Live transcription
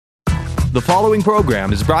The following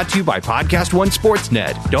program is brought to you by Podcast One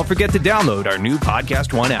Sportsnet. Don't forget to download our new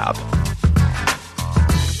Podcast One app.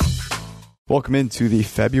 Welcome into the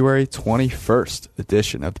February 21st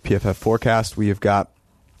edition of the PFF Forecast. We have got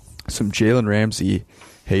some Jalen Ramsey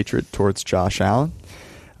hatred towards Josh Allen,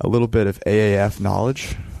 a little bit of AAF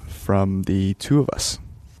knowledge from the two of us.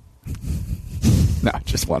 No,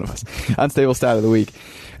 just one of us. Unstable stat of the week.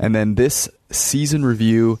 And then this season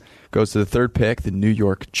review goes to the third pick, the New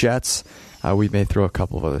York Jets. We may throw a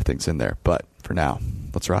couple of other things in there, but for now,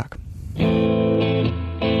 let's rock.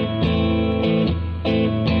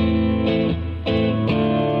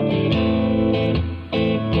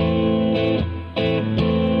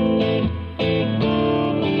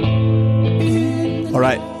 All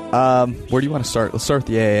right, where do you want to start? Let's start with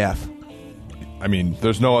the AAF. I mean,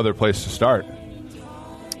 there's no other place to start.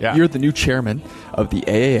 Yeah. You're the new chairman of the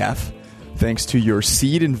AAF, thanks to your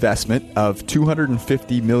seed investment of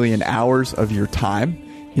 250 million hours of your time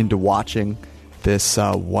into watching this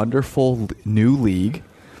wonderful new league.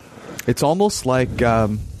 It's almost like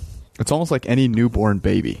any newborn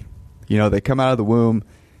baby. You know, they come out of the womb.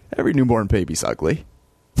 Every newborn baby's ugly,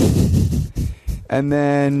 and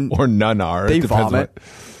then or none are. They vomit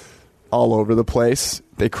all over the place.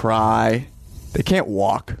 They cry. They can't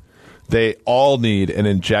walk. They all need an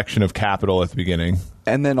injection of capital at the beginning.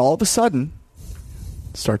 And then all of a sudden,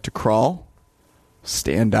 start to crawl,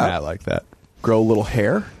 stand up. I like that. Grow a little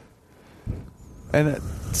hair. And it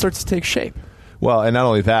starts to take shape. Well, and not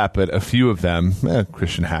only that, but a few of them,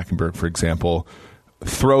 Christian Hackenberg, for example,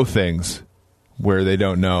 throw things where they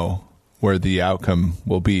don't know where the outcome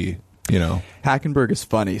will be, you know. Hackenberg is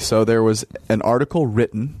funny. So there was an article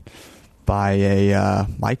written by a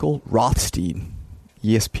Michael Rothstein,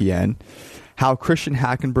 ESPN, how Christian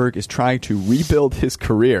Hackenberg is trying to rebuild his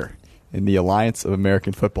career in the Alliance of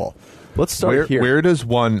American Football. Let's start here. Where does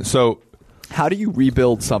one... So, how do you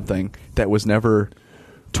rebuild something that was never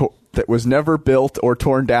built or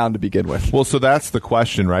torn down to begin with? Well, so that's the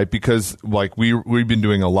question, right? Because like we've been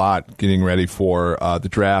doing a lot getting ready for the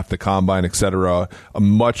draft, the combine, etc.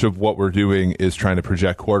 Much of what we're doing is trying to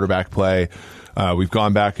project quarterback play. We've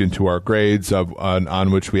gone back into our grades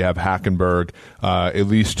on which we have Hackenberg, at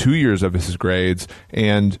least 2 years of his grades,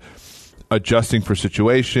 and adjusting for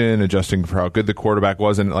situation, adjusting for how good the quarterback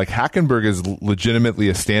was. And like Hackenberg is legitimately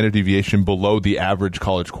a standard deviation below the average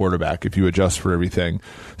college quarterback if you adjust for everything.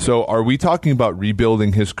 So are we talking about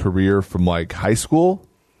rebuilding his career from like high school?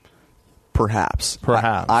 Perhaps.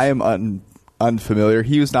 I am unfamiliar.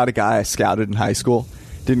 He was not a guy I scouted in high school.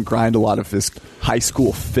 Didn't grind a lot of his high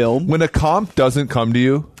school film. When a comp doesn't come to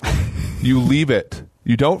you, you leave it.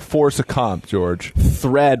 You don't force a comp, George.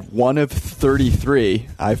 Thread 1 of 33.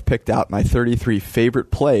 I've picked out my 33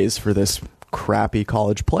 favorite plays for this crappy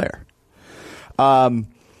college player.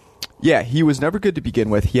 Yeah, he was never good to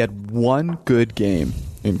begin with. He had one good game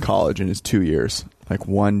in college in his 2 years, like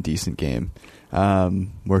one decent game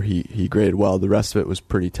where he graded well. The rest of it was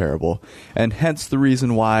pretty terrible, and hence the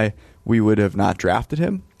reason why we would have not drafted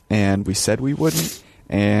him, and we said we wouldn't,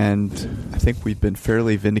 and I think we've been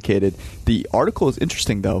fairly vindicated. The article is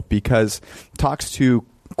interesting, though, because it talks to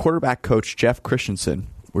quarterback coach Jeff Christensen.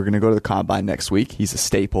 We're going to go to the Combine next week. He's a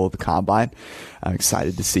staple of the Combine. I'm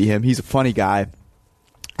excited to see him. He's a funny guy,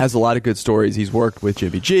 has a lot of good stories. He's worked with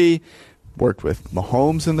Jimmy G, worked with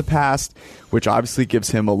Mahomes in the past, which obviously gives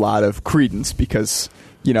him a lot of credence because,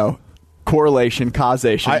 you know, correlation,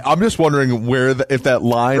 causation. I'm just wondering if that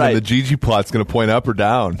line right. on the Gigi plot's going to point up or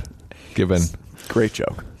down. Given great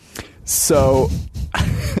joke. So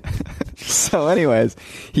anyways,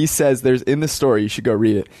 he says there's in the story. You should go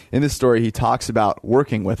read it. In the story, he talks about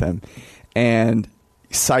working with him and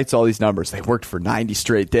cites all these numbers. They worked for 90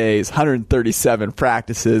 straight days, 137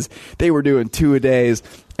 practices. They were doing 2 a days,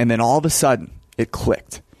 and then all of a sudden it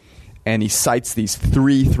clicked. And he cites these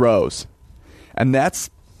 3 throws, and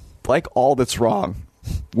that's like all that's wrong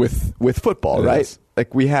with football, right? Is.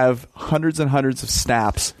 Like we have hundreds and hundreds of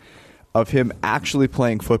snaps of him actually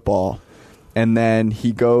playing football, and then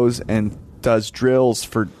he goes and does drills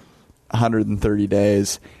for 130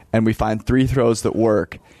 days, and we find 3 throws that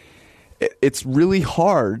work. It's really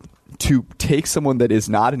hard to take someone that is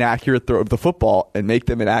not an accurate throw of the football and make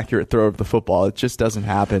them an accurate throw of the football. It just doesn't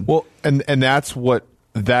happen. Well, and that is what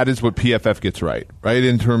PFF gets right?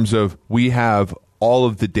 In terms of we have all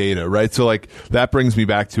of the data, right? So like that brings me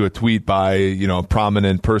back to a tweet by, a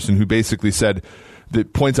prominent person who basically said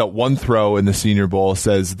that points out one throw in the Senior Bowl,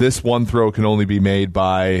 says this one throw can only be made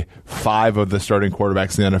by 5 of the starting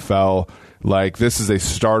quarterbacks in the NFL. Like this is a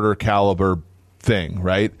starter caliber thing,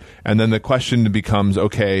 right? And then the question becomes,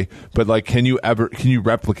 okay, but like, can you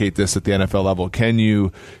replicate this at the NFL level? Can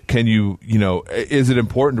you, is it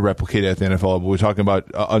important to replicate it at the NFL level? We're talking about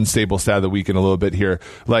unstable stat of the week in a little bit here.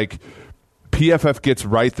 Like, PFF gets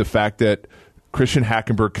right the fact that Christian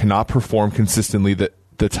Hackenberg cannot perform consistently the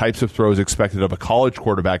types of throws expected of a college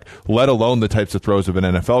quarterback, let alone the types of throws of an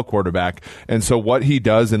NFL quarterback. And so what he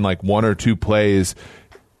does in like one or two plays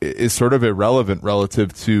is sort of irrelevant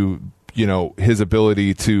relative to, his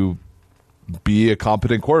ability to be a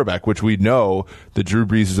competent quarterback, which we know the Drew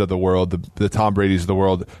Breeses of the world, the Tom Brady's of the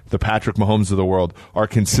world, the Patrick Mahomes of the world are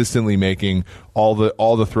consistently making all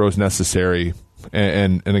the throws necessary.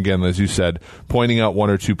 And again, as you said, pointing out one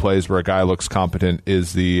or two plays where a guy looks competent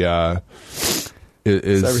is where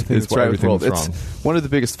everything's wrong. It's one of the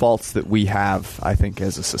biggest faults that we have, I think,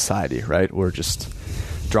 as a society, right? We're just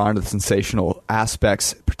drawn to the sensational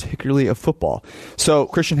aspects, particularly of football. So,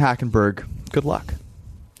 Christian Hackenberg, good luck.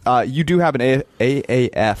 You do have an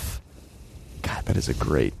AAF. God, that is a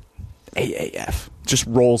great AAF. Just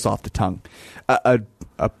rolls off the tongue. They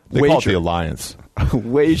call it the Alliance. A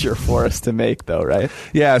wager for us to make, though, right?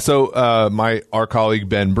 Yeah. So, our colleague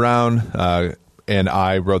Ben Brown and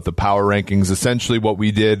I wrote the power rankings. Essentially, what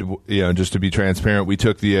we did, just to be transparent, we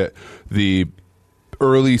took the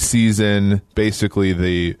early season, basically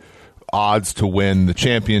the odds to win the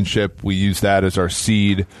championship. We used that as our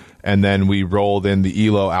seed, and then we rolled in the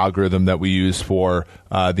ELO algorithm that we use for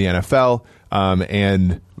the NFL.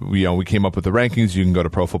 And we came up with the rankings. You can go to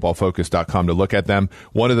profootballfocus.com to look at them.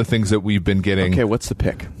 One of the things that we've been getting what's the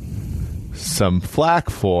pick? Some flack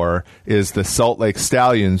for is the Salt Lake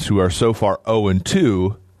Stallions, who are so far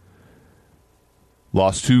 0-2,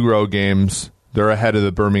 lost 2 road games. They're ahead of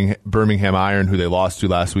the Birmingham Iron, who they lost to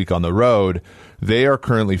last week on the road. They are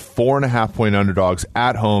currently 4.5-point underdogs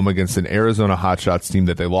at home against an Arizona Hotshots team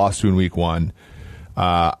that they lost to in week 1.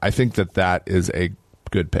 I think that is a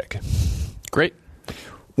good pick. Great.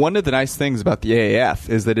 One of the nice things about the AAF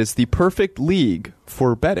is that it's the perfect league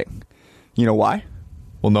for betting. You know why?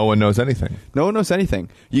 Well, no one knows anything. No one knows anything.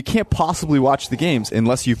 You can't possibly watch the games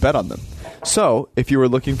unless you bet on them. So, if you were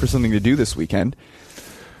looking for something to do this weekend,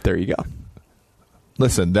 there you go.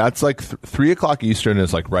 Listen, that's like 3 o'clock Eastern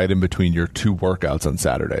is like right in between your 2 workouts on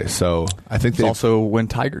Saturday. So I think it's also when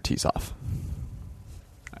Tiger tees off.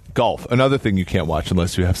 Golf, another thing you can't watch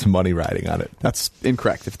unless you have some money riding on it. That's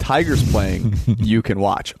incorrect. If Tiger's playing, you can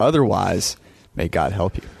watch. Otherwise, may God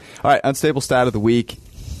help you. All right, unstable stat of the week,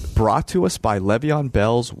 brought to us by Le'Veon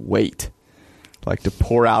Bell's weight. I'd like to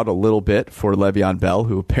pour out a little bit for Le'Veon Bell,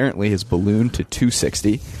 who apparently has ballooned to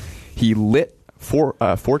 260. He lit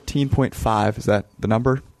 14.5, is that the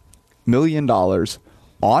number? $1 million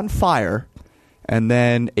on fire and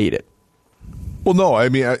then ate it. Well, no, I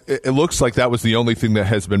mean, it looks like that was the only thing that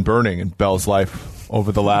has been burning in Bell's life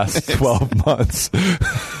over the last 12 months.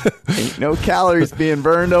 Ain't no calories being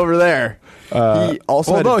burned over there. He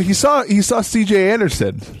also he saw C.J.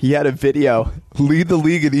 Anderson. He had a video. Lead the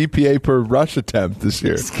league in EPA per rush attempt this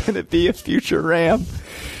year. He's going to be a future Ram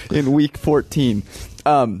in week 14.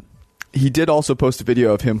 He did also post a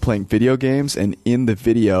video of him playing video games, and in the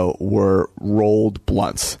video were rolled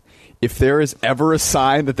blunts. If there is ever a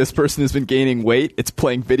sign that this person has been gaining weight, it's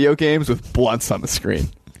playing video games with blunts on the screen.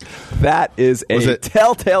 That is a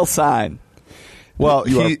telltale sign. Well,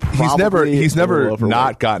 he's never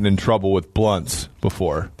not gotten in trouble with blunts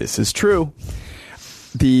before. This is true.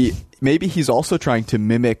 Maybe he's also trying to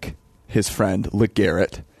mimic his friend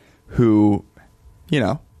LeGarrette, who,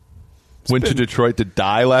 went to Detroit to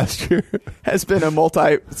die last year. Has been a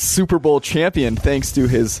multi-Super Bowl champion thanks to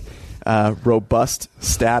his robust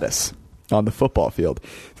status on the football field.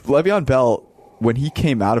 Le'Veon Bell, when he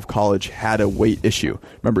came out of college, had a weight issue.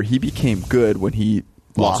 Remember, he became good when he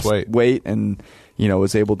lost weight and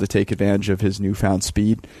was able to take advantage of his newfound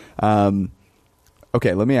speed.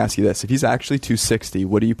 Okay, let me ask you this. If he's actually 260,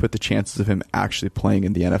 what do you put the chances of him actually playing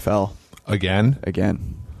in the NFL? Again?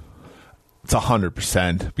 It's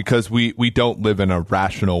 100% because we don't live in a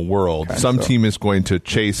rational world. Okay, Some team is going to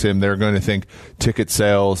chase him. They're going to think ticket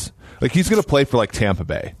sales. Like, he's going to play for, like, Tampa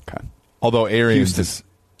Bay. Okay. Although Arians is...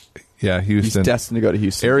 Yeah, Houston. He's destined to go to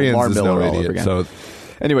Houston. Arians is no idiot. So,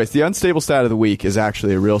 anyways, the unstable stat of the week is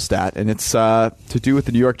actually a real stat, and it's to do with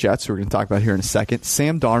the New York Jets, who we're going to talk about here in a second.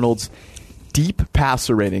 Sam Darnold's deep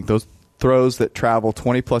passer rating, those throws that travel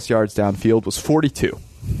 20-plus yards downfield, was 42.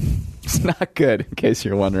 It's not good, in case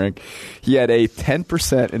you're wondering. He had a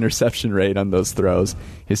 10% interception rate on those throws.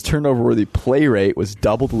 His turnover-worthy play rate was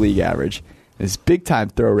double the league average. And his big-time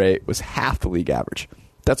throw rate was half the league average.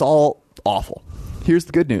 That's all awful. Here's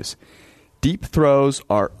the good news. Deep throws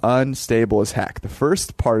are unstable as heck. The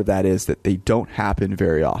first part of that is that they don't happen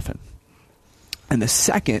very often. And the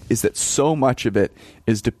second is that so much of it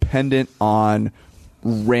is dependent on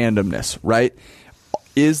randomness, right?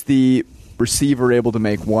 Is the receiver able to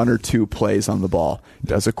make one or two plays on the ball?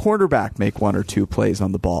 Does a quarterback make one or two plays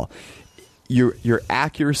on the ball? Your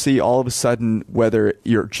accuracy, all of a sudden, whether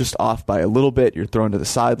you're just off by a little bit, you're thrown to the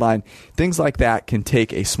sideline, things like that can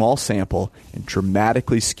take a small sample and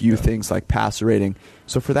dramatically skew things like passer rating.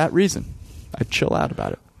 So for that reason, I'd chill out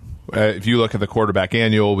about it. If you look at the quarterback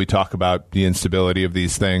annual, we talk about the instability of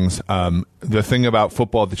these things. The thing about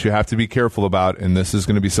football that you have to be careful about, and this is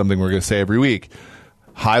going to be something we're going to say every week,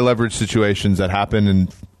 high leverage situations that happen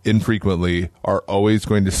infrequently are always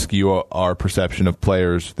going to skew our perception of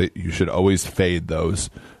players. That you should always fade those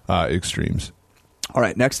extremes. All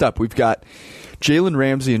right, next up, we've got Jalen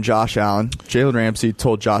Ramsey and Josh Allen. Jalen Ramsey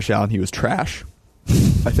told Josh Allen he was trash,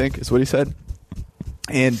 I think is what he said.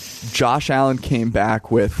 And Josh Allen came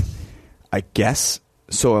back with, I guess,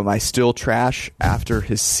 so am I still trash after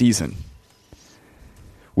his season?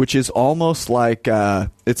 Which is almost like,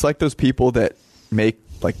 it's like those people that make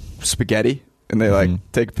like spaghetti and they like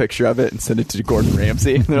take a picture of it and send it to Gordon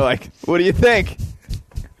Ramsay. And they're like, what do you think?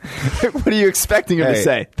 What are you expecting him to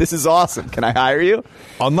say? This is awesome. Can I hire you?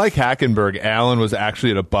 Unlike Hackenberg, Allen was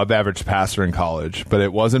actually an above-average passer in college, but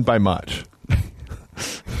it wasn't by much.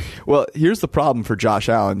 Well, here's the problem for Josh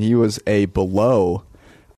Allen. He was a below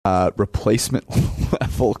replacement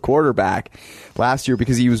level quarterback last year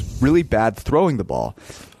because he was really bad throwing the ball.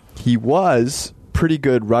 He was pretty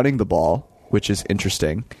good running the ball, which is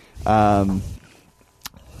interesting. Jalen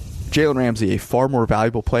Ramsey, a far more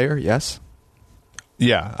valuable player, yes?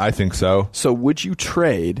 Yeah, I think so. So would you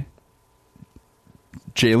trade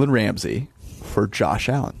Jalen Ramsey for Josh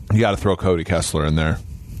Allen? You got to throw Cody Kessler in there.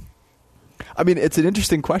 I mean, it's an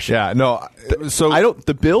interesting question. Yeah, no. So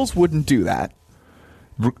the Bills wouldn't do that.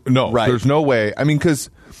 No, right. There's no way. I mean, because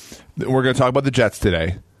we're going to talk about the Jets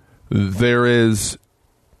today. There is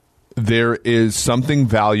something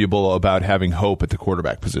valuable about having hope at the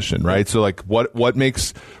quarterback position, right? So, like, what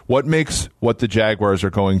makes what the Jaguars are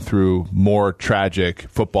going through more tragic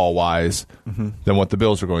football wise than what the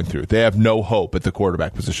Bills are going through? They have no hope at the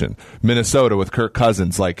quarterback position. Minnesota with Kirk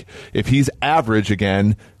Cousins, like, if he's average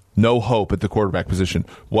again, no hope at the quarterback position.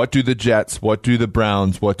 What do the Jets, what do the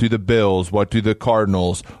Browns, what do the Bills, what do the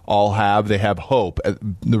Cardinals all have? They have hope.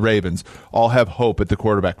 The Ravens all have hope at the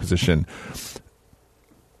quarterback position.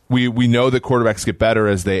 We know that quarterbacks get better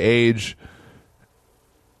as they age.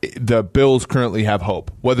 The Bills currently have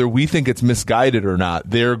hope. Whether we think it's misguided or not,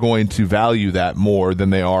 they're going to value that more than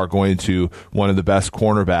they are going to one of the best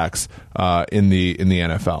cornerbacks in the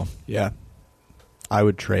NFL. Yeah, I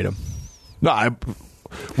would trade him. No,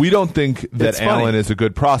 we don't think that Allen is a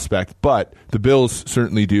good prospect, but the Bills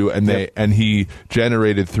certainly do, and he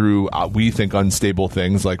generated through we think unstable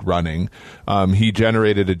things like running. He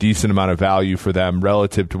generated a decent amount of value for them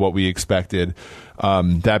relative to what we expected.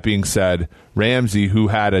 That being said, Ramsey, who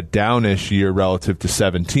had a downish year relative to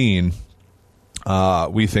 17,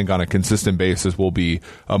 we think on a consistent basis will be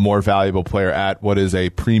a more valuable player at what is a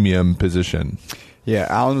premium position. Yeah,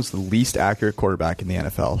 Allen was the least accurate quarterback in the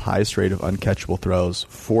NFL. Highest rate of uncatchable throws,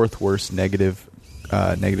 fourth worst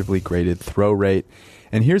negatively graded throw rate.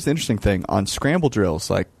 And here's the interesting thing. On scramble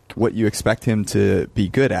drills, like what you expect him to be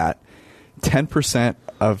good at, 10%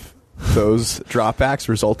 of those dropbacks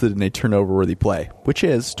resulted in a turnover-worthy play, which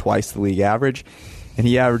is twice the league average. And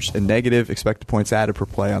he averaged a negative expected points added per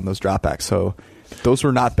play on those dropbacks. So those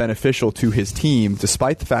were not beneficial to his team,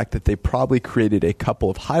 despite the fact that they probably created a couple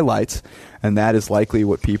of highlights, and that is likely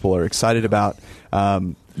what people are excited about.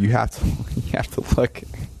 You have to look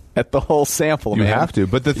at the whole sample. You have to,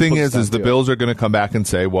 but the thing is the Bills are going to come back and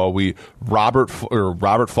say, "Well, Robert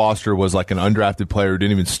Foster was like an undrafted player who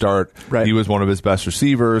didn't even start. Right. He was one of his best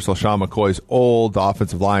receivers. LaShawn McCoy's old. The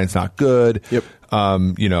offensive line's not good. Yep.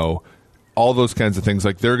 All those kinds of things.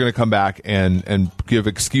 Like, they're going to come back and give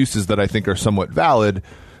excuses that I think are somewhat valid.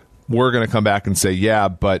 We're going to come back and say, yeah,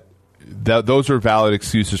 but those are valid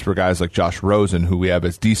excuses for guys like Josh Rosen, who we have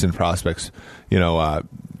as decent prospects.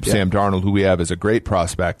 Sam Darnold, who we have as a great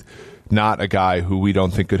prospect, not a guy who we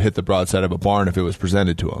don't think could hit the broadside of a barn if it was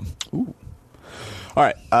presented to him. Ooh. All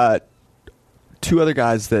right. Two other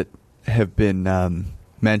guys that have been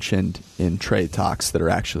mentioned in trade talks that are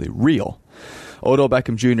actually real. Odell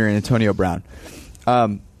Beckham Jr. and Antonio Brown.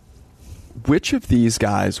 Which of these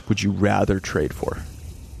guys would you rather trade for?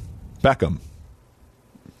 Beckham.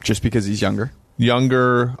 Just because he's younger?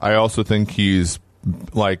 Younger. I also think he's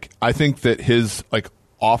I think that his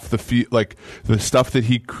off the field, like the stuff that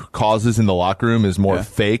he causes in the locker room is more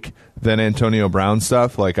fake than Antonio Brown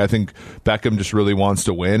stuff. Like, I think Beckham just really wants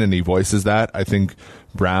to win, and he voices that. I think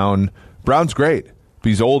Brown's great, but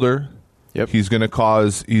he's older. Yep. He's going to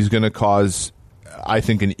cause, I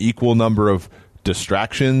think, an equal number of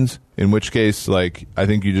distractions, in which case, like, I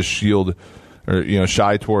think you just shield or, you know,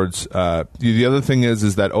 shy towards the other thing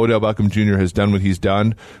is that Odell Beckham Jr. has done what he's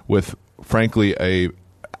done with, frankly, a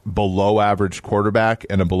below average quarterback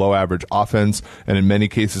and a below average offense, and in many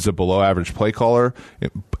cases a below average play caller.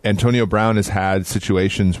 Antonio Brown has had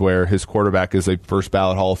situations where his quarterback is a first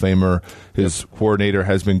ballot Hall of Famer. His coordinator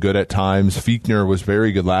has been good at times. Fiechner was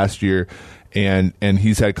very good last year, and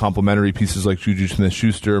he's had complementary pieces like Juju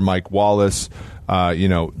Smith-Schuster, Mike Wallace. I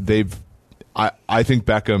think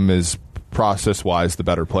Beckham is process-wise the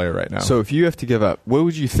better player right now. So if you have to give up, what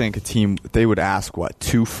would you think a team, they would ask,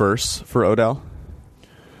 2 firsts for Odell?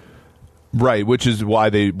 Right, which is why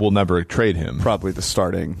they will never trade him. Probably the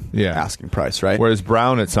starting asking price, right? Whereas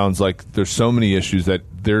Brown, it sounds like there's so many issues that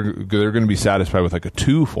they're going to be satisfied with like a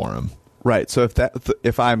 2 for him. Right. So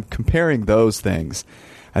if I'm comparing those things,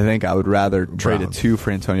 I think I would rather trade a 2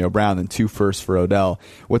 for Antonio Brown than 2 firsts for Odell.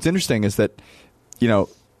 What's interesting is that, you know,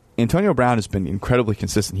 Antonio Brown has been incredibly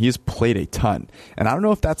consistent. He has played a ton. And I don't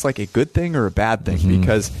know if that's like a good thing or a bad thing,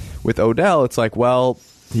 because with Odell, it's like, well,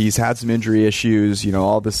 he's had some injury issues, you know,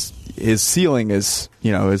 all this. His ceiling is,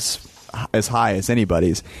 you know, as high as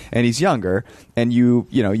anybody's, and he's younger, and you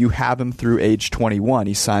have him through age 21.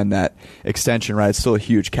 He signed that extension, right? It's still a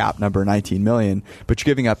huge cap number, $19 million, but you're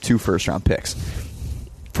giving up 2 first-round picks.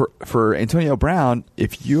 For Antonio Brown,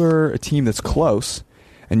 if you're a team that's close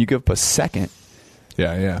and you give up a second,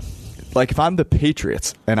 like if I'm the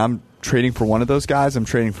Patriots and I'm trading for one of those guys, I'm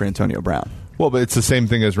trading for Antonio Brown. Well, but it's the same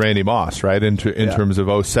thing as Randy Moss, right? In terms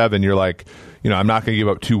of 07, you're like, you know, I'm not going to give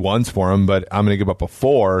up 2 1s for him, but I'm going to give up a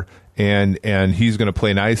 4, and he's going to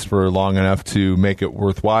play nice for long enough to make it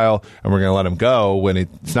worthwhile, and we're going to let him go when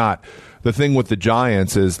it's not. The thing with the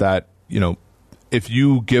Giants is that, you know, if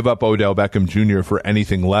you give up Odell Beckham Jr. for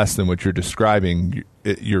anything less than what you're describing,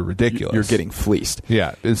 you're ridiculous. You're getting fleeced.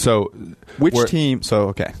 Yeah. And so, which team? So,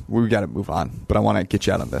 okay, we got to move on, but I want to get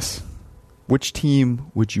you out on this. Which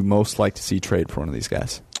team would you most like to see trade for one of these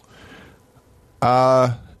guys?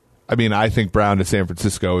 I mean, I think Brown to San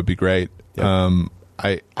Francisco would be great. Yep.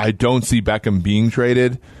 I don't see Beckham being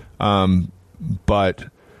traded, but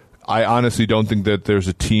I honestly don't think that there's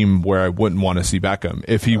a team where I wouldn't want to see Beckham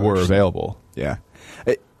if he were available. Yeah,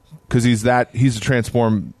 because he's a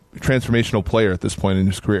transformational player at this point in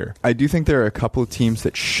his career. I do think there are a couple of teams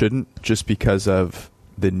that shouldn't, just because of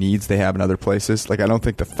the needs they have in other places. Like, I don't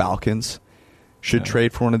think the Falcons should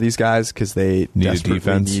trade for one of these guys because they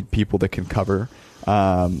desperately need people that can cover.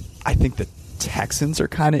 I think the Texans are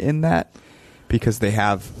kind of in that because they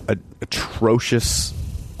have an atrocious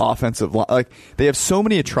offensive line. Like, they have so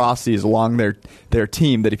many atrocities along their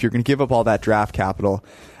team that if you're going to give up all that draft capital,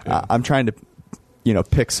 I'm trying to, you know,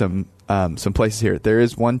 pick some places here. There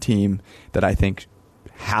is one team that I think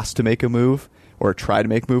has to make a move or try to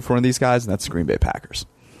make a move for one of these guys, and that's the Green Bay Packers.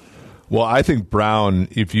 Well, I think Brown,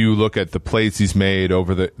 if you look at the plays he's made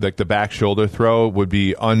over the back shoulder throw, would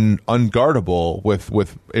be unguardable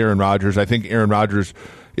with Aaron Rodgers. I think Aaron Rodgers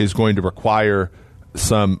is going to require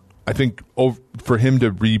some. I think for him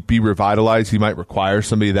to be revitalized, he might require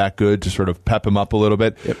somebody that good to sort of pep him up a little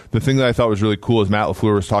bit. Yep. The thing that I thought was really cool is Matt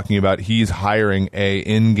LaFleur was talking about he's hiring a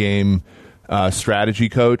in-game strategy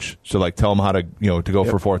coach, so like tell him how to to go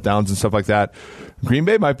for 4th downs and stuff like that. Green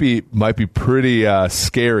Bay might be pretty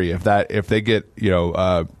scary if they get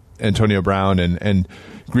Antonio Brown, and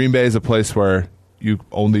Green Bay is a place where you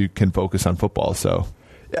only can focus on football. So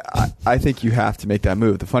yeah, I think you have to make that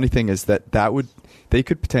move. The funny thing is they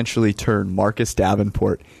could potentially turn Marcus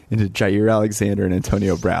Davenport into Jair Alexander and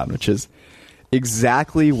Antonio Brown, which is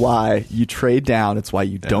exactly why you trade down. It's why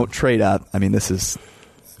you don't trade up. I mean, this is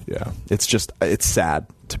it's sad,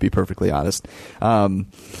 to be perfectly honest. Antonio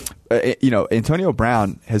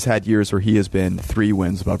Brown has had years where he has been 3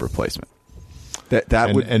 wins above replacement.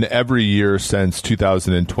 And every year since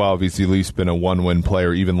 2012, he's at least been a 1-win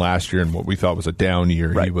player. Even last year, in what we thought was a down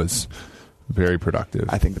year, he was very productive.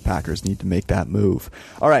 I think the Packers need to make that move.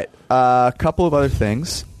 All right, a couple of other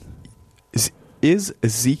things. Is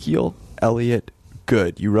Ezekiel Elliott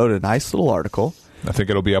good? You wrote a nice little article. I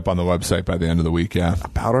think it'll be up on the website by the end of the week,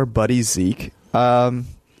 about our buddy Zeke.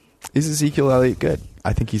 Is Ezekiel Elliott good?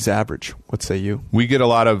 I think he's average. What say you? We get a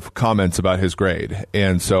lot of comments about his grade,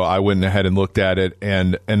 and so I went ahead and looked at it,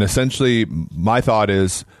 and essentially my thought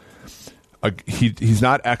is he's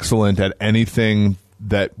not excellent at anything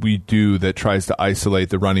that we do that tries to isolate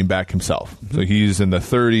the running back himself. Mm-hmm. So he's in the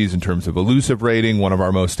 30s in terms of elusive rating, one of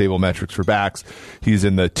our most stable metrics for backs. He's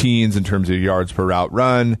in the teens in terms of yards per route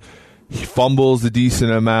run. He fumbles a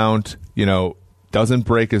decent amount, doesn't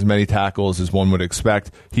break as many tackles as one would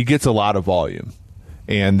expect. He gets a lot of volume.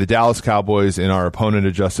 And the Dallas Cowboys in our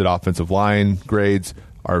opponent-adjusted offensive line grades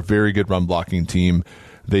are a very good run-blocking team.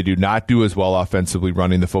 They do not do as well offensively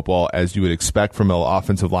running the football as you would expect from an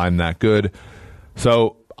offensive line that good.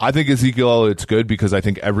 So I think Ezekiel Elliott's good because I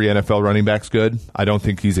think every NFL running back's good. I don't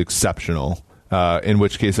think he's exceptional, in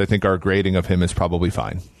which case I think our grading of him is probably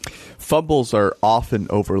fine. Fumbles are often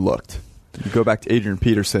overlooked. You go back to Adrian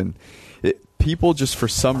Peterson. People just for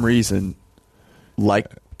some reason like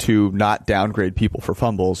to not downgrade people for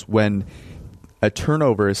fumbles when a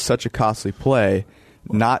turnover is such a costly play.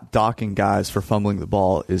 Not docking guys for fumbling the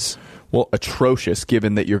ball is atrocious,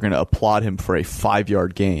 given that you're going to applaud him for a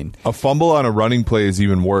 5-yard gain. A fumble on a running play is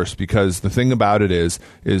even worse because the thing about it is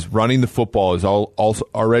running the football is also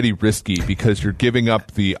already risky because you're giving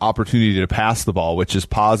up the opportunity to pass the ball, which is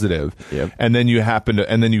positive. Yep. And then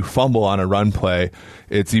you fumble on a run play,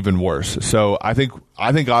 it's even worse. So I think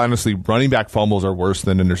honestly, running back fumbles are worse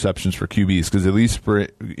than interceptions for QBs because at least for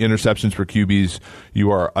interceptions for QBs,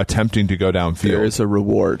 you are attempting to go downfield. There is a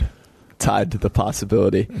reward tied to the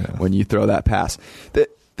possibility when you throw that pass.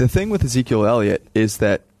 The thing with Ezekiel Elliott is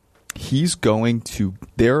that he's going to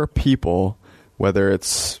 – there are people, whether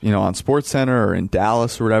it's on SportsCenter or in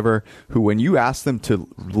Dallas or whatever, who when you ask them to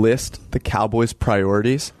list the Cowboys'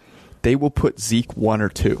 priorities, they will put Zeke 1 or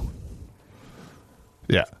 2.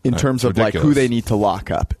 Yeah. In terms of ridiculous. like who they need to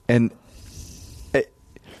lock up. And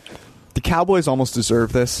the Cowboys almost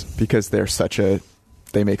deserve this because they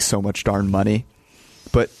make so much darn money.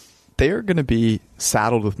 But they are going to be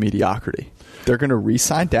saddled with mediocrity. They're going to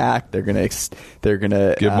re-sign Dak. They're going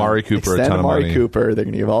to give Amari Cooper a ton of money. Cooper. They're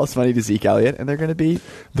going to give all this money to Zeke Elliott, and they're going to be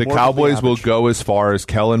the Cowboys will go as far as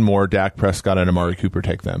Kellen Moore, Dak Prescott, and Amari Cooper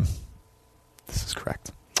take them. This is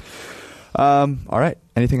correct. All right.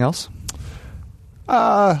 Anything else?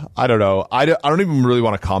 I don't know. I don't even really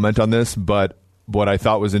want to comment on this, but what I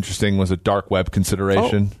thought was interesting was a dark web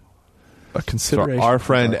consideration. A consideration. So our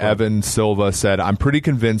friend Evan Silva said, I'm pretty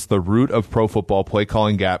convinced the root of pro football play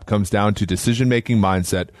calling gap comes down to decision-making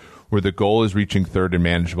mindset where the goal is reaching third and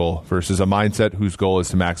manageable versus a mindset whose goal is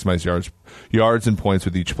to maximize yards and points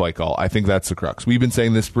with each play call. I think that's the crux. We've been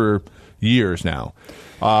saying this for years now.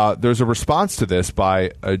 There's a response to this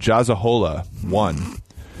by Jazahola1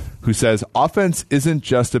 who says, offense isn't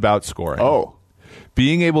just about scoring. Oh.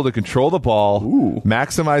 Being able to control the ball,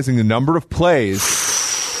 maximizing the number of plays,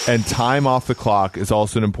 and time off the clock is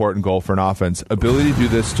also an important goal for an offense. Ability to do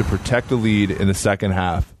this to protect the lead in the second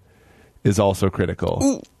half is also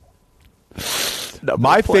critical.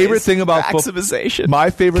 My favorite thing about maximization. My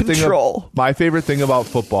favorite thing about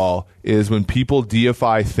football is when people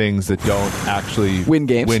deify things that don't actually win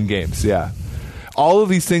games. Yeah. All of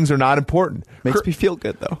these things are not important. Makes me feel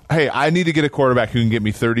good though. Hey, I need to get a quarterback who can get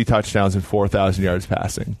me 30 touchdowns and 4,000 yards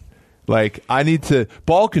passing. Like, I need to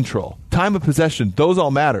ball control, time of possession, those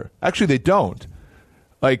all matter. Actually, they don't.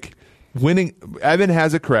 Like, winning, Evan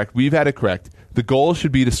has it correct. We've had it correct. The goal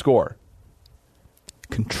should be to score.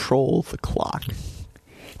 Control the clock.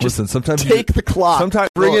 Listen, sometimes take the clock.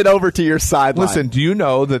 Bring it over to your sideline. Listen, do you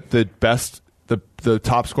know that the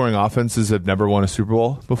top scoring offenses have never won a Super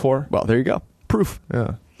Bowl before? Well, there you go. Proof.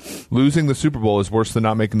 Yeah. Losing the Super Bowl is worse than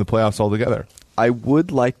not making the playoffs altogether. I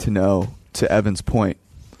would like to know, to Evan's point,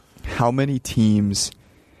 how many teams,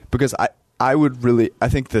 because I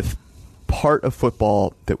think the part of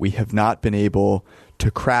football that we have not been able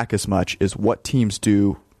to crack as much is what teams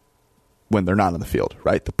do when they're not on the field,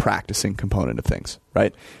 right? The practicing component of things,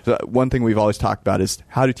 right? So one thing we've always talked about is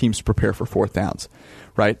how do teams prepare for fourth downs,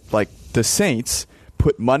 right? Like the Saints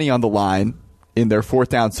put money on the line in their fourth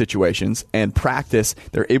down situations and practice.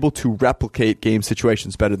 They're able to replicate game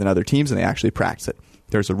situations better than other teams, and they actually practice it.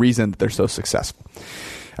 There's a reason that they're so successful.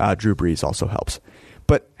 Drew Brees also helps.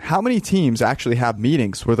 But how many teams actually have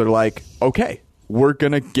meetings where they're like, okay, we're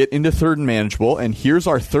going to get into third and manageable, and here's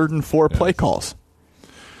our 3rd and 4 play calls?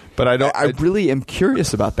 But I really am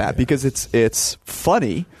curious about that because it's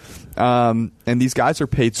funny, and these guys are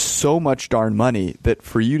paid so much darn money that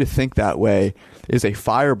for you to think that way is a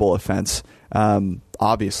fireable offense,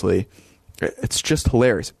 obviously. It's just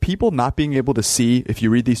hilarious. People not being able to see, if you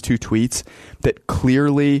read these 2 tweets, that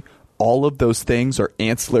clearly all of those things are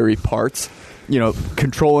ancillary parts.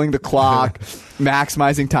 Controlling the clock,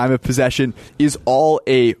 maximizing time of possession is all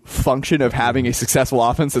a function of having a successful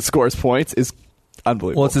offense that scores points is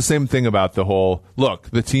unbelievable. Well, it's the same thing about the whole, look,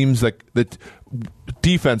 the teams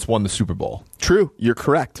defense won the Super Bowl. True. You're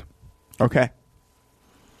correct. Okay.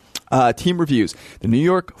 Team reviews. The New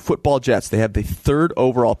York Football Jets, they have the 3rd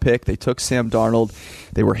overall pick. They took Sam Darnold.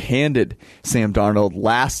 They were handed Sam Darnold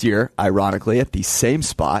last year, ironically, at the same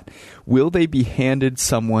spot. Will they be handed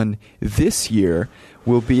someone this year?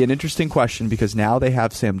 Will be an interesting question because now they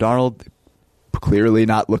have Sam Darnold, clearly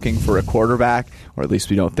not looking for a quarterback, or at least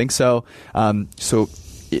we don't think so.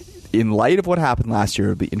 In light of what happened last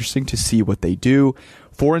year, it'll be interesting to see what they do.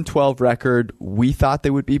 4-12 record. We thought they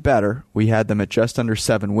would be better. We had them at just under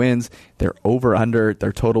 7 wins. They're over under.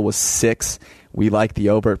 Their total was 6. We like the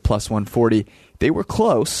over at plus 140. They were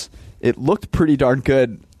close. It looked pretty darn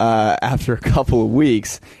good after a couple of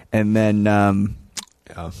weeks, and then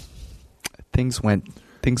things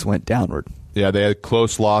went downward. Yeah, they had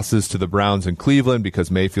close losses to the Browns in Cleveland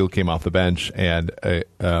because Mayfield came off the bench and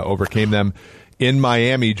overcame them. In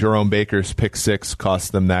Miami, Jerome Baker's pick 6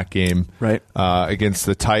 cost them that game. Right. Against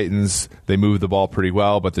the Titans, they moved the ball pretty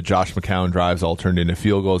well, but the Josh McCown drives all turned into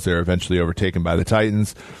field goals. They were eventually overtaken by the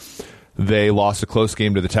Titans. They lost a close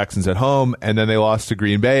game to the Texans at home, and then they lost to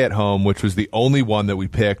Green Bay at home, which was the only one that we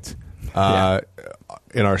picked.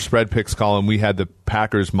 In our spread picks column, we had the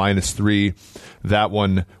Packers -3. That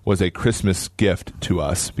one was a Christmas gift to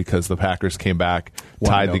us because the Packers came back,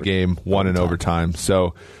 tied the game, won in overtime.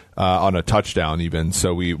 So on a touchdown even.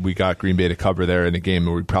 So we got Green Bay to cover there in a game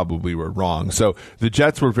where we probably were wrong. So the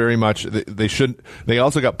Jets were very much, they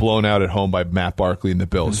also got blown out at home by Matt Barkley and the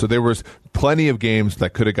Bills. So there was plenty of games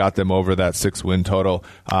that could have got them over that 6-win total.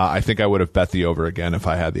 I think I would have bet the over again if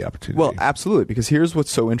I had the opportunity. Well, absolutely, because here's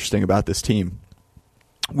what's so interesting about this team.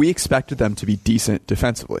 We expected them to be decent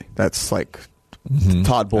defensively. That's like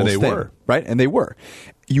Todd Bowles' thing, were. Right? And they were.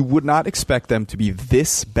 You would not expect them to be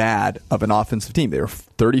this bad of an offensive team. They were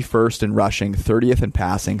 31st in rushing, 30th in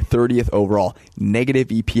passing, 30th overall, negative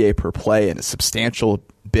EPA per play, and a substantial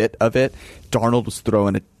bit of it. Darnold was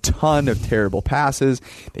throwing a ton of terrible passes.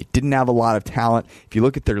 They didn't have a lot of talent. If you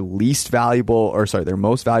look at their their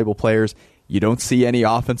most valuable players, you don't see any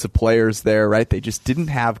offensive players there, right? They just didn't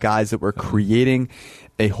have guys that were creating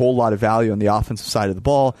a whole lot of value on the offensive side of the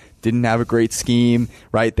ball. Didn't have a great scheme,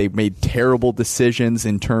 right? They made terrible decisions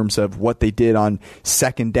in terms of what they did on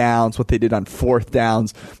second downs, what they did on fourth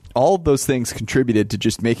downs. All of those things contributed to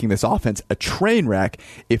just making this offense a train wreck.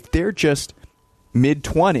 If they're just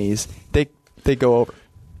mid-20s, they go over.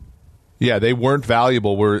 Yeah, they weren't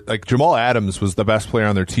valuable. Like Jamal Adams was the best player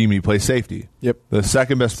on their team. He plays safety. Yep. The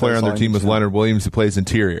second best player on their team was Leonard Williams, who plays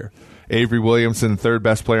interior. Avery Williamson, third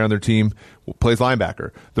best player on their team, plays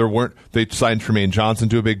linebacker. They signed Tremaine Johnson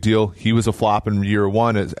to a big deal. He was a flop in year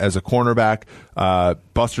one as a cornerback.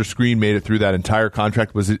 Buster Screen made it through that entire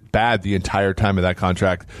contract. Was bad the entire time of that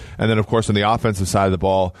contract. And then, of course, on the offensive side of the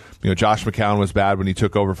ball, Josh McCown was bad when he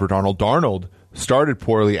took over for Darnold. Darnold started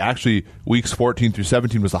poorly. Actually, weeks 14 through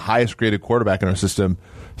 17 was the highest graded quarterback in our system.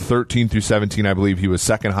 13 through 17, I believe he was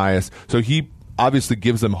second highest. So he obviously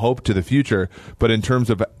gives them hope to the future, but in terms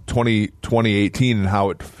of 2018 and how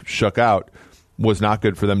it shook out, was not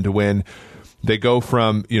good for them to win. They go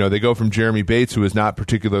from Jeremy Bates, who is not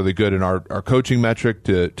particularly good in our coaching metric,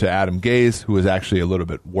 to Adam Gase, who is actually a little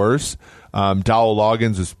bit worse. Dowell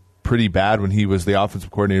Loggins is pretty bad when he was the offensive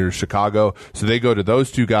coordinator of Chicago. So they go to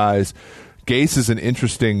those two guys. Gase is an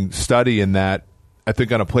interesting study in that I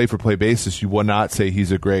think on a play-for-play basis, you would not say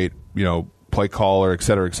he's a great, play caller, et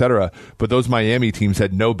cetera, but those Miami teams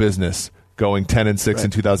had no business going 10-6 in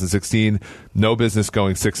 2016, no business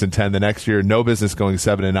going 6-10 the next year, no business going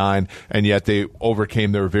 7-9, and yet they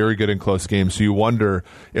overcame. They were very good in close games. So you wonder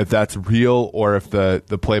if that's real or if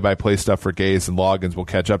the play-by-play stuff for Gase and Loggins will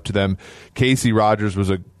catch up to them. Casey Rogers was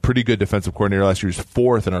a pretty good defensive coordinator last year. He's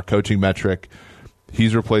fourth in our coaching metric.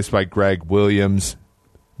 He's replaced by Greg Williams.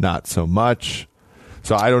 Not so much.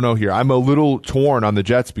 So I don't know here. I'm a little torn on the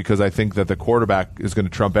Jets because I think that the quarterback is going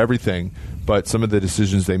to trump everything. But some of the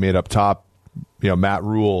decisions they made up top, Matt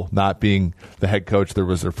Rule not being the head coach, there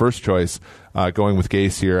was their first choice. Going with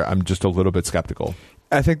Gase here, I'm just a little bit skeptical.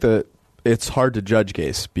 I think that it's hard to judge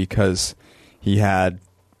Gase because he had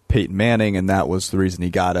Peyton Manning, and that was the reason he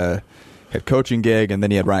got a head coaching gig. And then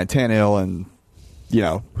he had Ryan Tannehill, and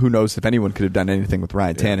who knows if anyone could have done anything with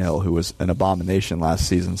Ryan Tannehill, who was an abomination last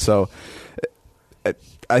season. So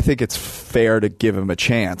I think it's fair to give him a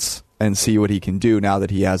chance and see what he can do now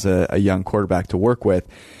that he has a young quarterback to work with.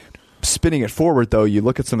 Spinning it forward, though, you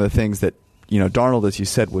look at some of the things that, Darnold, as you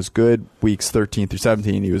said, was good weeks 13 through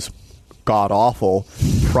 17. He was god-awful.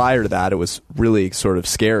 Prior to that, it was really sort of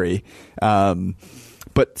scary. But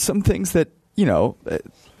some things that,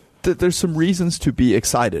 there's some reasons to be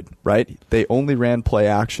excited, right? They only ran play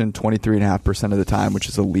action 23.5% of the time, which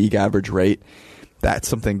is a league average rate. That's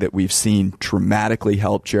something that we've seen dramatically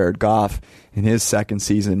help Jared Goff in his second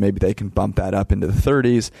season. Maybe they can bump that up into the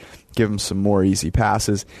 30s, give him some more easy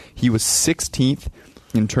passes. He was 16th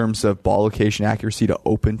in terms of ball location accuracy to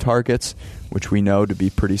open targets, which we know to be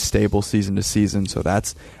pretty stable season to season, so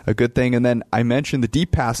that's a good thing. And then I mentioned the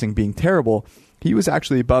deep passing being terrible. He was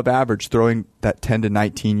actually above average throwing that 10 to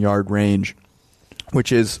 19 yard range,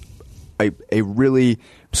 which is a really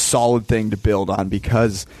solid thing to build on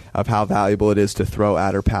because of how valuable it is to throw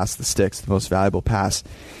at or past the sticks. The most valuable pass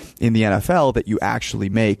in the NFL that you actually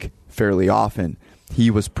make fairly often,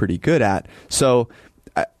 he was pretty good at. So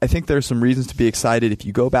I think there's some reasons to be excited. If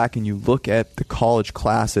you go back and you look at the college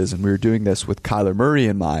classes, and we were doing this with Kyler Murray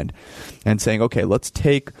in mind, and saying, okay, let's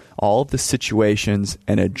take all of the situations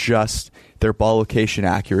and adjust their ball location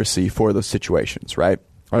accuracy for those situations, right?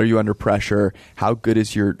 Are you under pressure? How good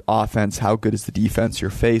is your offense? How good is the defense you're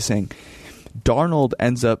facing? Darnold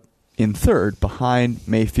ends up in third behind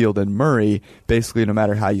Mayfield and Murray, basically no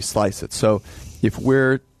matter how you slice it. So if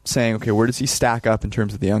we're saying, okay, where does he stack up in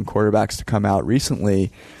terms of the young quarterbacks to come out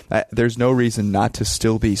recently, there's no reason not to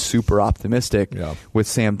still be super optimistic with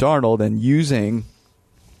Sam Darnold and using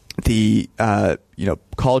the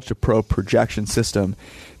college to pro projection system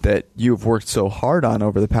that you've worked so hard on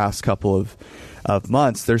over the past couple of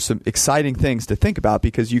months. There's some exciting things to think about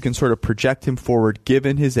because you can sort of project him forward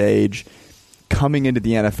given his age coming into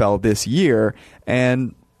the NFL this year.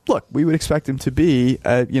 And look, we would expect him to be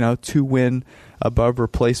a 2-win above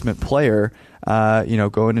replacement player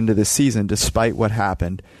going into this season despite what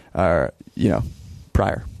happened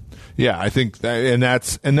prior. Yeah, I think and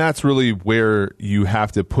that's really where you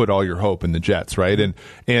have to put all your hope in the Jets, right?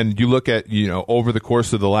 And you look at, over the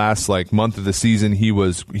course of the last month of the season, he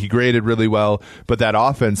graded really well, but that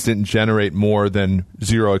offense didn't generate more than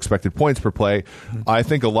 0 expected points per play. Mm-hmm. I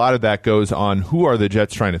think a lot of that goes on who are the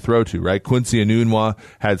Jets trying to throw to, right? Quincy Enunwa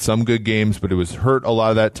had some good games, but it was hurt a lot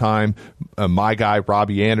of that time. My guy,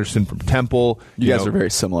 Robbie Anderson from Temple. You guys are very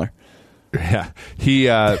similar. Yeah. He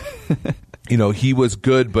he was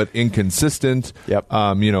good but inconsistent. Yep.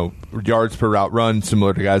 Yards per route run,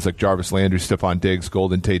 similar to guys like Jarvis Landry, Stephon Diggs,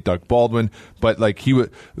 Golden Tate, Doug Baldwin. But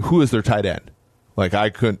who is their tight end? I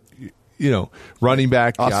couldn't. Running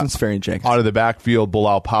back Austin Swearinger-Jenkins out of the backfield.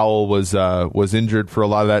 Bilal Powell was injured for a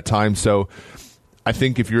lot of that time. So I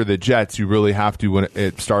think if you're the Jets, you really have to, when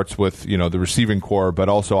it starts with the receiving core, but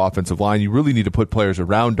also offensive line, you really need to put players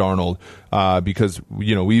around Darnold because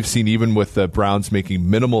we've seen even with the Browns making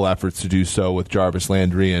minimal efforts to do so with Jarvis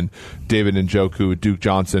Landry and David Njoku, Duke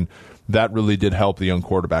Johnson, that really did help the young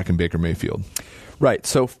quarterback in Baker Mayfield. Right.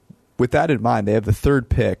 So with that in mind, they have the third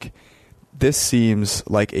pick. This seems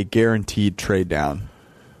like a guaranteed trade down.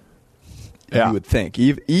 Yeah. You would think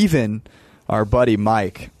even. Our buddy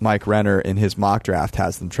Mike Renner in his mock draft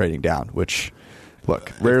has them trading down, which,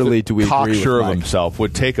 look, rarely do we agree with Mike. Cocksure of himself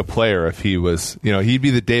would take a player if he was, he'd be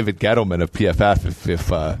the David Gettleman of PFF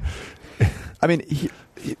if I mean,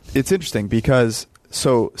 it's interesting because,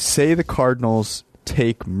 so say the Cardinals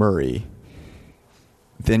take Murray,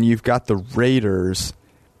 then you've got the Raiders.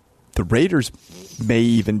 The Raiders may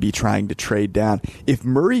even be trying to trade down. If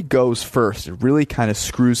Murray goes first, it really kind of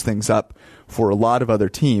screws things up for a lot of other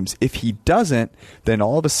teams. If he doesn't, then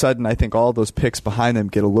all of a sudden I think all of those picks behind them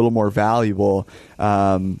get a little more valuable.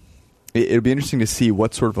 It'll be interesting to see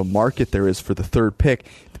what sort of a market there is for the third pick.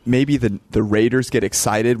 Maybe the Raiders get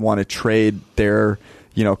excited, want to trade their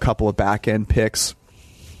couple of back-end picks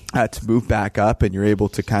to move back up, and you're able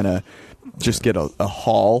to kind of just get a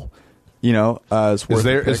haul. Is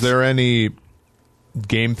there any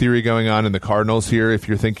game theory going on in the Cardinals here? If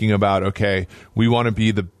you're thinking about, okay, we want to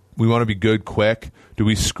be good quick. Do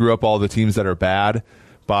we screw up all the teams that are bad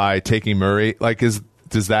by taking Murray?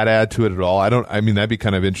 Does that add to it at all? That'd be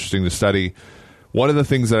kind of interesting to study. One of the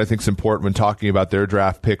things that I think is important when talking about their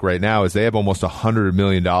draft pick right now is they have almost $100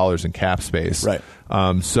 million in cap space. Right.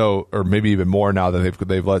 Or maybe even more now that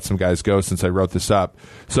they've let some guys go since I wrote this up.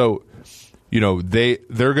 So,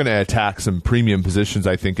 they're going to attack some premium positions,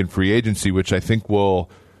 I think, in free agency, which I think will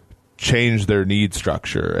change their need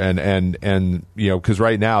structure. And because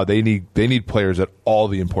right now they need players at all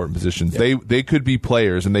the important positions. Yep. They could be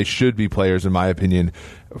players, and they should be players, in my opinion,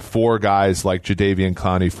 for guys like Jadeveon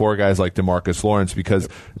Clowney, for guys like DeMarcus Lawrence, because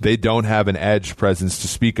they don't have an edge presence to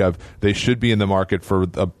speak of. They should be in the market for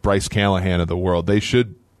a Bryce Callahan of the world. They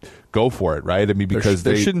should go for it, right? Because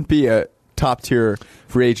there shouldn't be a top tier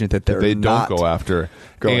free agent that they not don't go after.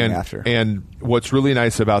 Going after. And what's really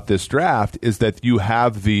nice about this draft is that you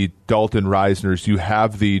have the Dalton Reisners, you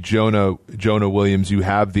have the Jonah Williams, you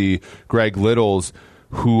have the Greg Littles,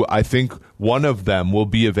 who I think one of them will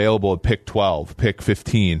be available at pick 12, pick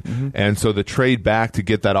 15. Mm-hmm. And so the trade back to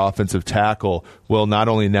get that offensive tackle will not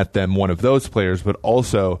only net them one of those players, but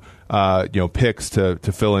also picks to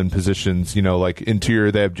fill in positions. Like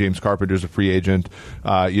interior, they have James Carpenter's a free agent.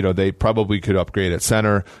 They probably could upgrade at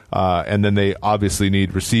center. And then they obviously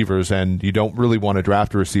need receivers, and you don't really want to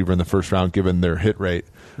draft a receiver in the first round given their hit rate.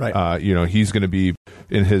 Right. He's going to be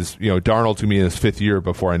in his, Darnold to me in his 5th year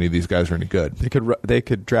before any of these guys are any good. They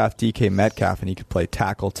could draft DK Metcalf and he could play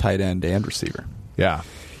tackle, tight end, and receiver. Yeah.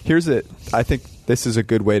 I think this is a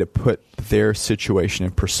good way to put their situation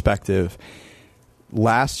in perspective.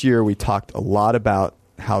 Last year we talked a lot about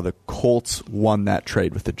how the Colts won that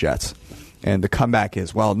trade with the Jets. And the comeback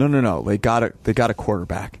is, well, no. They got a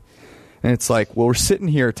quarterback. And it's like, well, we're sitting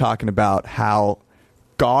here talking about how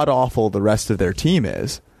god-awful the rest of their team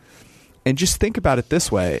is. And just think about it this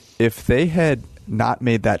way. If they had not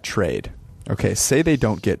made that trade, okay, say they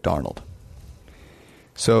don't get Darnold.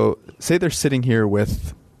 So say they're sitting here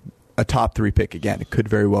with a top 3 pick again. It could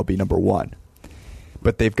very well be number 1.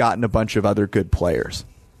 But they've gotten a bunch of other good players.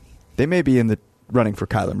 They may be in the running for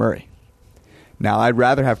Kyler Murray. Now, I'd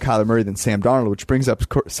rather have Kyler Murray than Sam Darnold, which brings up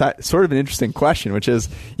sort of an interesting question, which is,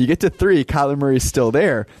 you get to 3, Kyler Murray is still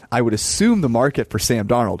there. I would assume the market for Sam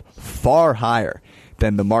Darnold far higher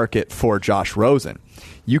than the market for Josh Rosen.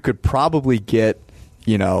 You could probably get,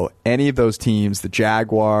 any of those teams, the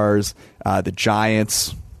Jaguars, the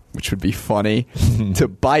Giants, which would be funny, to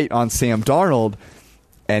bite on Sam Darnold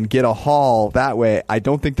and get a haul that way. I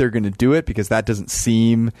don't think they're going to do it because that doesn't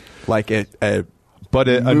seem like a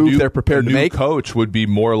move they're prepared to make. A new coach would be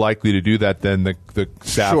more likely to do that than the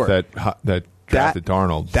staff sure. that drafted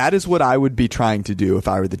Darnold. That is what I would be trying to do if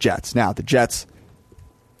I were the Jets. Now, the Jets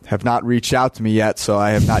have not reached out to me yet, so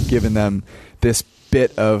I have not given them this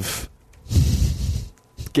bit of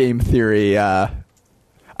game theory.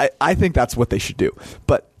 I think that's what they should do.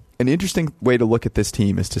 But an interesting way to look at this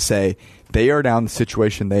team is to say they are down the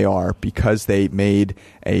situation they are because they made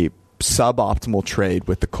a suboptimal trade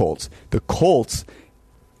with the Colts. The Colts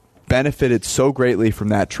benefited so greatly from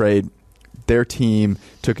that trade. Their team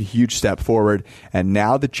took a huge step forward, and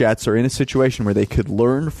now the Jets are in a situation where they could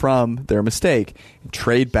learn from their mistake,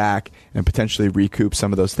 trade back, and potentially recoup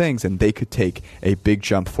some of those things, and they could take a big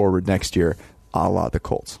jump forward next year, a la the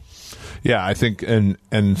Colts. Yeah, I think, and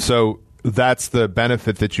so that's the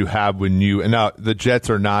benefit that you have and now the Jets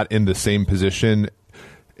are not in the same position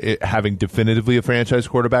having definitively a franchise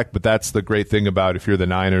quarterback, but that's the great thing about if you're the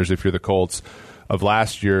Niners, if you're the Colts of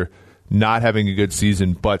last year, not having a good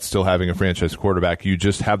season, but still having a franchise quarterback. You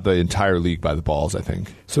just have the entire league by the balls, I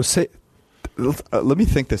think. So let me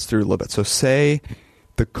think this through a little bit. So say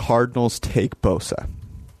the Cardinals take Bosa.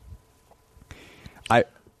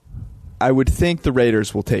 I would think the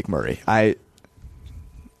Raiders will take Murray. Well,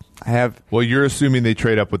 you're assuming they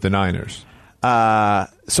trade up with the Niners.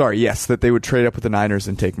 Yes, that they would trade up with the Niners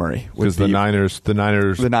and take Murray. Because the Niners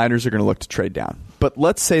are going to look to trade down. But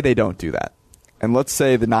let's say they don't do that. And let's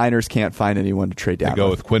say the Niners can't find anyone to trade down. They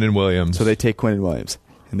go with Quinnen Williams. So they take Quinnen Williams.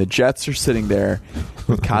 And the Jets are sitting there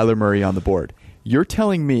with Kyler Murray on the board. You're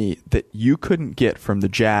telling me that you couldn't get from the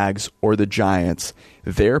Jags or the Giants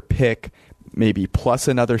their pick maybe plus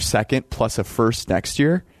another second plus a first next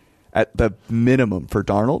year at the minimum for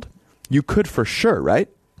Darnold? You could for sure, right?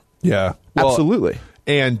 Yeah. Well, absolutely.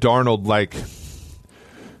 And Darnold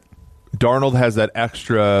has that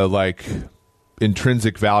extra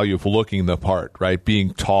intrinsic value of looking the part, right?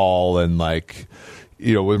 Being tall and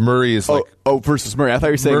with Murray is versus Murray. I thought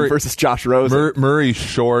you were saying versus Josh Rosen. Murray's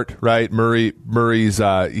short, right? Murray's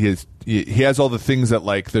he has all the things that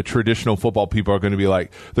the traditional football people are going to be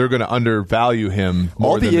they're going to undervalue him.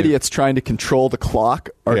 All the idiots trying to control the clock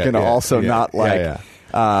are going to not like.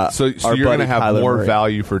 So you're going to have Kyler more Murray.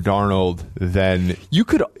 value for Darnold than you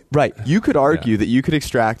could. Right, you could argue that you could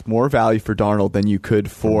extract more value for Darnold than you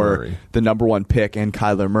could for the number 1 pick and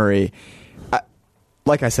Kyler Murray.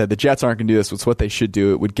 Like I said, the Jets aren't going to do this. It's what they should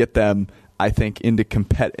do. It would get them, I think,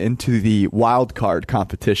 into the wild card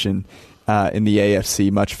competition in the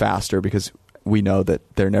AFC much faster because we know that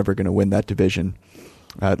they're never going to win that division,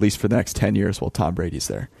 at least for the next 10 years while Tom Brady's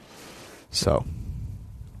there. So.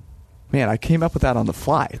 Man, I came up with that on the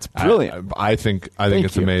fly. It's brilliant. I think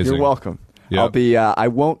it's amazing. You're welcome. Yep. I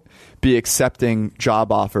won't be accepting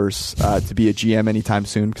job offers to be a GM anytime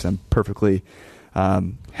soon because I'm perfectly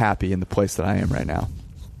happy in the place that I am right now.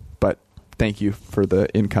 But thank you for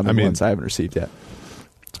the incoming ones I haven't received yet.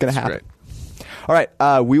 It's going to happen. Great. All right,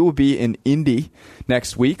 we will be in Indy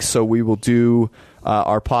next week, so we will do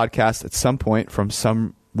our podcast at some point from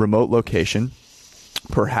some remote location,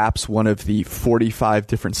 perhaps one of the 45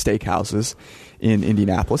 different steakhouses in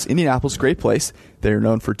Indianapolis. Indianapolis, great place. They're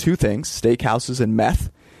known for two things, steakhouses and meth.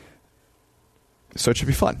 So it should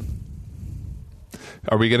be fun.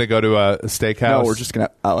 Are we going to go to a steakhouse? No, we're just going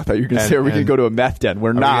to... Oh, I thought you were going to say, are we going to go to a meth den?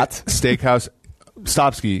 We're not. Steakhouse.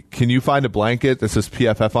 Stopsky, can you find a blanket that says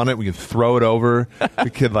PFF on it? We can throw it over. We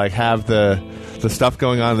could have the stuff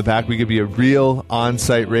going on in the back. We could be a real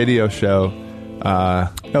on-site radio show.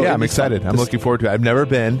 I'm excited. I'm looking forward to it. I've never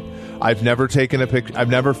been. I've never taken a picture. I've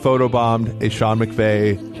never photobombed a Sean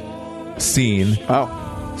McVay scene.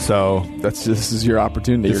 Oh, so this is your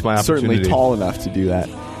opportunity. You're my opportunity. Certainly tall enough to do that.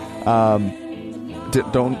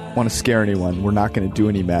 Don't want to scare anyone. We're not going to do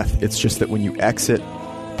any meth. It's just that when you exit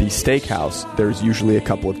the steakhouse, there's usually a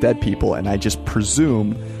couple of dead people, and I just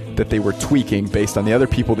presume that they were tweaking based on the other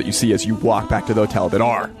people that you see as you walk back to the hotel that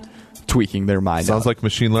are tweaking their mind. Sounds like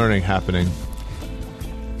machine learning happening.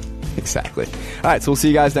 Exactly. All right, so we'll see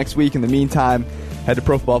you guys next week. In the meantime, head to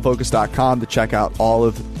ProFootballFocus.com to check out all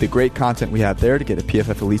of the great content we have there. To get a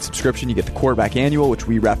PFF Elite subscription, you get the Quarterback Annual, which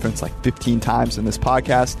we reference 15 times in this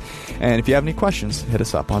podcast. And if you have any questions, hit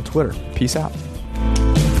us up on Twitter. Peace out.